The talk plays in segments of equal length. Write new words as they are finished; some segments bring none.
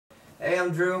Hey,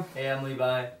 I'm Drew. Hey, I'm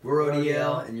Levi. We're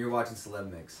O.D.L, and you're watching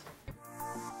CelebMix.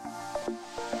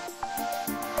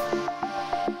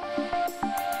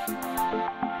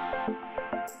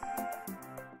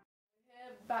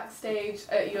 Backstage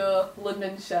at your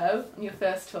London show on your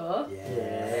first tour.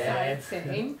 Yeah.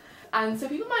 Exciting. And so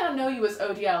people might not know you as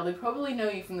O.D.L, they probably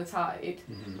know you from The Tide.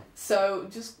 So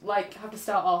just like have to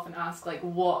start off and ask like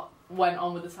what went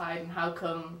on with The Tide and how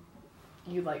come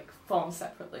you like formed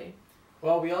separately.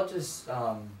 Well, we all just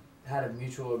had a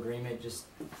mutual agreement just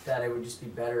that it would just be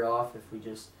better off if we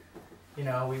just, you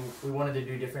know, we wanted to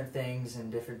do different things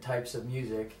and different types of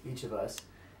music, each of us.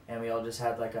 And we all just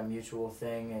had like a mutual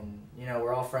thing, and you know,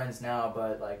 we're all friends now,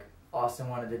 but like Austin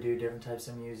wanted to do different types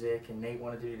of music and Nate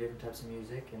wanted to do different types of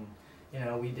music, and you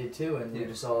know, we did too, and we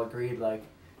just all agreed like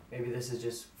maybe this is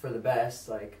just for the best.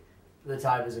 Like The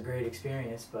Tide was a great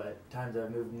experience, but time to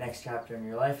move next chapter in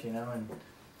your life, you know, and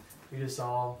we just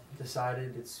all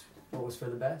decided it's what was for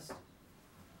the best.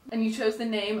 And you chose the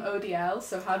name O.D.L,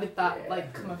 so how did that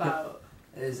like come about?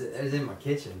 It was in my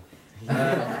kitchen.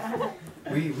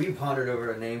 We pondered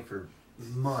over a name for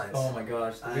months. Oh my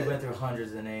gosh, we went through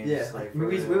hundreds of names. Yeah, like, we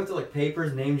went through like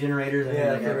papers, name generators,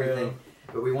 and like everything.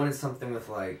 But we wanted something with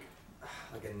like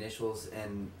initials,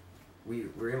 and we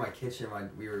were in my kitchen.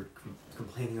 We were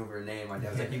complaining over a name. My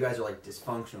dad was like, "You guys are like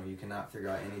dysfunctional. You cannot figure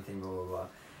out anything." Blah blah blah.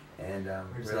 And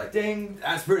we're like, "Ding,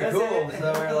 that's pretty cool."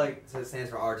 So we're like, so it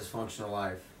stands for Our Dysfunctional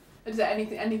Life. Is there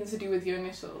anything to do with your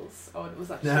initials, or was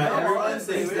that? No, everyone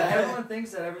thinks that.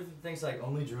 Everyone thinks like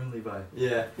only Drew and Levi.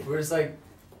 Yeah. We're just like,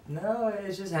 no,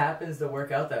 it just happens to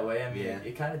work out that way. I mean,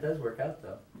 it kind of does work out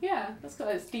though. Yeah, that's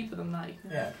good. It's deeper than that. You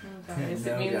can, Guys,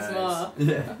 it means more.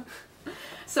 Yeah.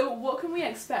 So, what can we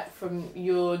expect from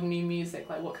your new music?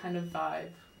 Like, what kind of vibe?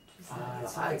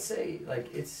 I'd say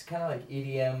like it's kind of like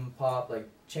EDM pop, like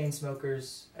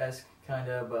Chainsmokers-esque kind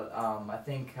of, but I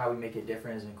think how we make it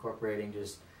different is incorporating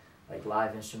just like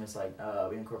live instruments. Like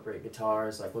we incorporate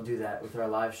guitars. Like we'll do that with our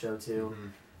live show too.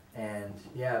 And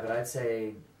yeah, but I'd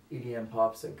say EDM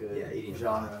pop's a good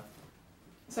genre. Pop.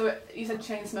 So you said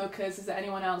Chainsmokers. Is there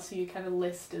anyone else who you kind of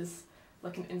list as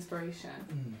like an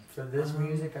inspiration? For this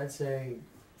music, I'd say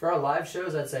for our live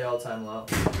shows, I'd say All Time Low.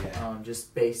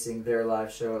 Just basing their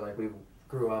live show, like we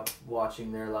grew up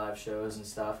watching their live shows and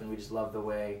stuff, and we just love the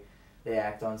way they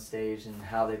act on stage and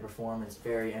how they perform. It's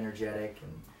very energetic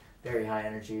and very high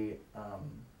energy. But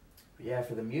yeah,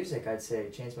 for the music, I'd say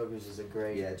Chainsmokers is a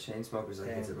great. Yeah, Chainsmokers. Like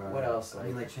it's about. What else? I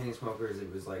mean, like Chainsmokers,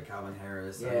 it was like Calvin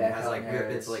Harris. Yeah, it has Calvin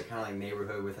Harris. It's like kind of like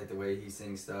Neighborhood with like the way he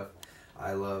sings stuff.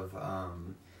 I love.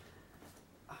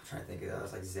 I'm trying to think of that.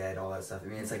 It's like Zed, all that stuff. I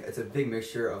mean, it's like it's a big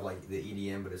mixture of like the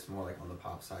EDM, but it's more like on the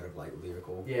pop side of like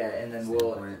lyrical. Yeah, and then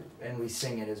we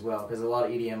sing it as well, because a lot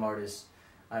of EDM artists,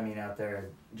 I mean, out there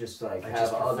just like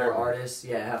have other artists,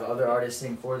 have other artists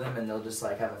sing for them, and they'll just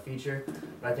like have a feature.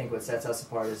 But I think what sets us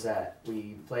apart is that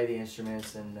we play the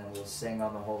instruments and then we'll sing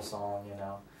on the whole song, you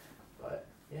know. But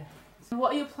yeah.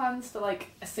 What are your plans for like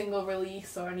a single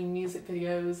release or any music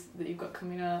videos that you've got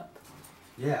coming up?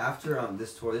 Yeah, after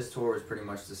this tour was pretty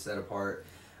much to set apart,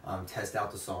 test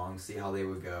out the songs, see how they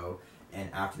would go,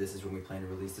 and after this is when we plan to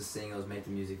release the singles, make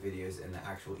the music videos, and the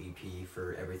actual EP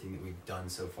for everything that we've done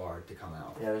so far to come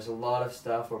out. Yeah, there's a lot of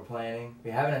stuff we're planning.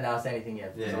 We haven't announced anything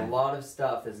yet. There's a lot of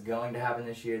stuff that's going to happen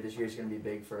this year. This year's going to be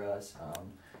big for us.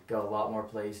 Go a lot more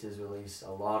places, release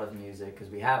a lot of music, because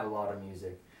we have a lot of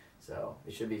music, so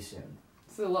it should be soon.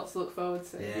 So lots to look forward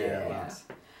to. Yeah.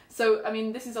 So, I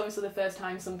mean, this is obviously the first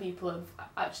time some people have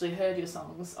actually heard your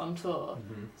songs on tour.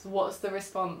 So what's the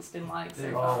response been like so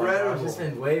far? Incredible. It's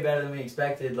been way better than we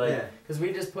expected. Like, because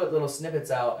we just put little snippets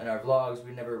out in our vlogs.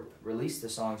 We never released the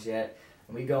songs yet.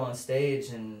 And we go on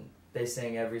stage and they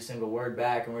sing every single word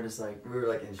back, and we're just like... We were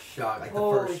like in shock. Like the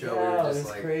first show, we were just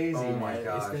like, crazy, oh my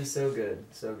gosh. It's been so good,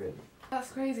 so good. That's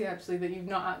crazy, actually, that you've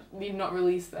not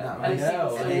released them. No, I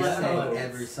know. And they sing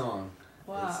every song.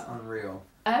 Wow. It's unreal.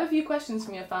 I have a few questions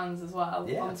from your fans as well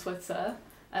on Twitter.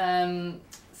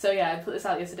 So yeah, I put this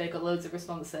out yesterday, got loads of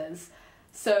responses.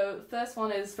 So first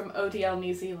one is from O.D.L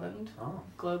New Zealand,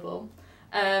 global.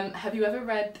 Have you ever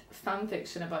read fan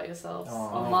fiction about yourselves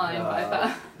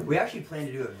online? We actually planned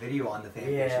to do a video on the fan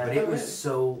fiction, but it was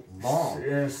so long.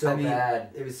 It was so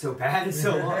bad. It was so bad and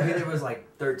so long. I mean, it was like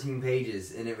 13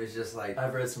 pages, and it was just like...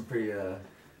 I've read some pretty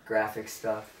graphic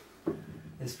stuff.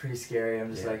 It's pretty scary.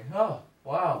 I'm just like, oh,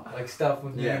 wow. Like stuff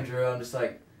with me and Drew, I'm just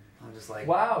like,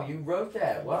 wow, you wrote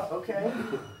that. Wow, okay.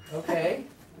 Okay.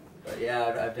 But yeah,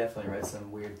 I've definitely read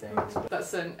some weird things.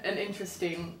 That's an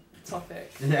interesting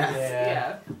topic.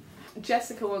 Yeah.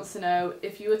 Jessica wants to know,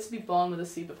 if you were to be born with a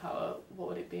superpower, what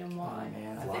would it be and why? Oh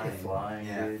man, I think flying.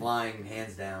 Yeah, dude. flying,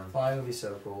 hands down. Flying would be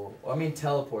so cool. Well, I mean,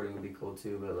 teleporting would be cool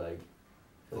too, but like,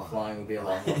 flying would be a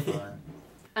lot more fun.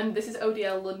 And this is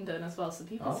O.D.L London as well, so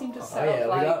people seem to set yeah, up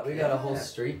like... we got a whole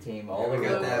street team all we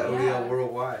got that O.D.L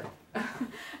worldwide.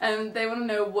 They want to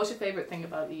know, what's your favourite thing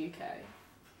about the UK?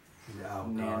 Oh,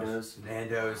 Nando's.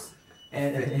 Nando's.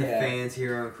 And the fans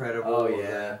here are incredible. Oh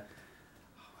yeah.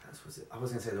 What else was it? I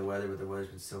was gonna say the weather, but the weather's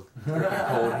been so freaking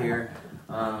cold here.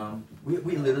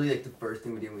 We literally, like, the first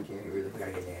thing we did when we came here, we were like, we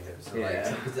gotta get Nando's. So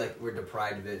because like we're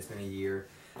deprived of it. It's been a year.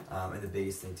 And the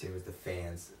biggest thing too was the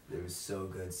fans. It was so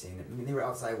good seeing it. I mean, they were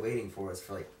outside waiting for us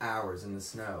for like hours in the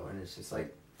snow, and it's just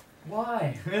like,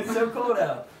 why? It's so cold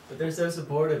out, but they're so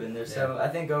supportive, and they're so. I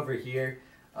think over here,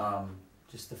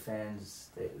 just the fans,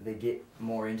 they get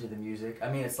more into the music.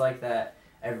 I mean, it's like that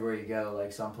everywhere you go.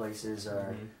 Like, some places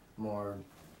are more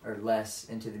or less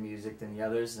into the music than the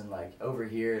others, and like over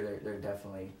here, they're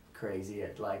definitely crazy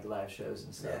at like live shows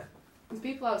and stuff. Yeah. There's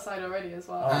people outside already as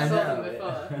well. Oh, I saw them know,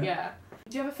 before. Yeah.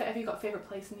 Do you have you got a favourite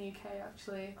place in the UK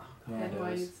actually?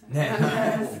 Nando's.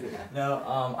 Nando's.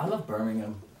 No, I love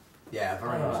Birmingham. Yeah,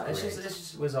 Birmingham was great. It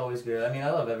just was always good. I mean,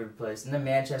 I love every place, and then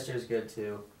Manchester is good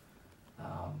too.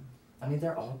 I mean,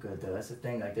 they're all good though. That's the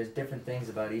thing. Like, there's different things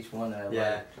about each one that I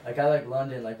like. Like, I like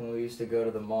London. Like, when we used to go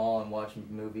to the mall and watch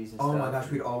movies and stuff. Oh my gosh,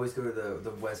 we'd always go to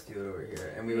the Westfield over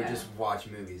here, and we would just watch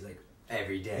movies like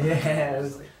every day. Yeah, it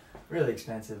was like really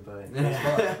expensive, but it was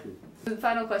fun. The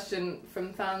final question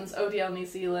from fans. O.D.L New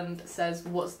Zealand says,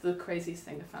 "What's the craziest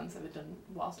thing a fan's ever done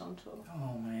whilst on tour?"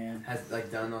 Oh man, Has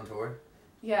like done on tour?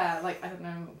 Yeah, like, I don't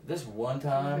know. This one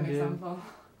time, dude. Example.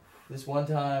 This one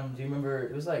time, do you remember?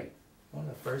 It was like one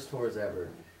of the first tours ever.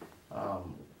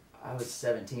 I was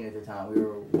 17 at the time. We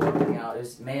were walking out. It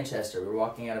was Manchester. We were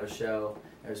walking out of a show.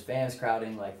 There was fans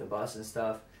crowding like the bus and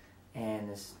stuff. And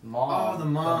this mom. Oh, the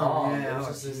mom. Yeah, it was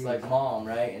just this like mom,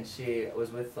 right? And she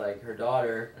was with like her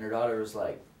daughter, and her daughter was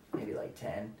like maybe like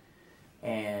 10.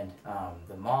 And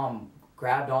the mom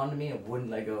grabbed onto me and wouldn't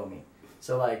let go of me.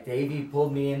 So like Davey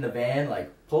pulled me in the van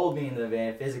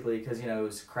physically, because you know it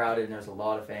was crowded and there was a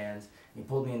lot of fans. He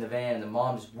pulled me in the van, and the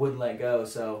mom just wouldn't let go.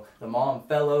 So the mom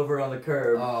fell over on the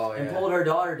curb and pulled her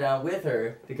daughter down with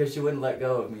her because she wouldn't let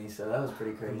go of me. So that was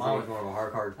pretty crazy. The mom was more of a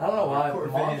hard. I don't know why.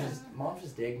 Mom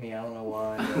just dig me. I don't know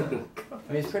why. But,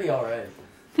 I mean, it's pretty alright.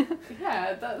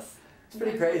 Yeah, it's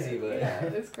pretty crazy, but yeah,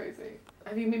 it's crazy.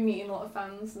 Have you been meeting a lot of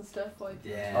fans and stuff? Like,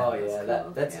 yeah. Oh yeah,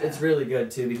 that's it's really good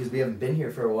too, because we haven't been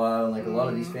here for a while, and like a lot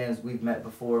of these fans we've met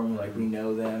before, and like we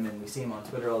know them, and we see them on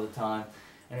Twitter all the time,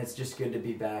 and it's just good to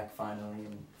be back finally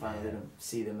to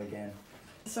see them again.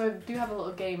 So I do have a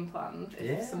little game planned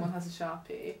if someone has a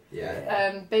Sharpie.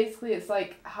 Yeah. Basically, it's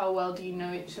like, how well do you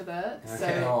know each other?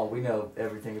 Okay. So we know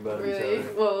everything about each other.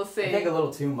 Well, we'll see. I think a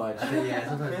little too much. Yeah,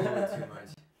 sometimes a little bit too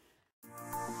much.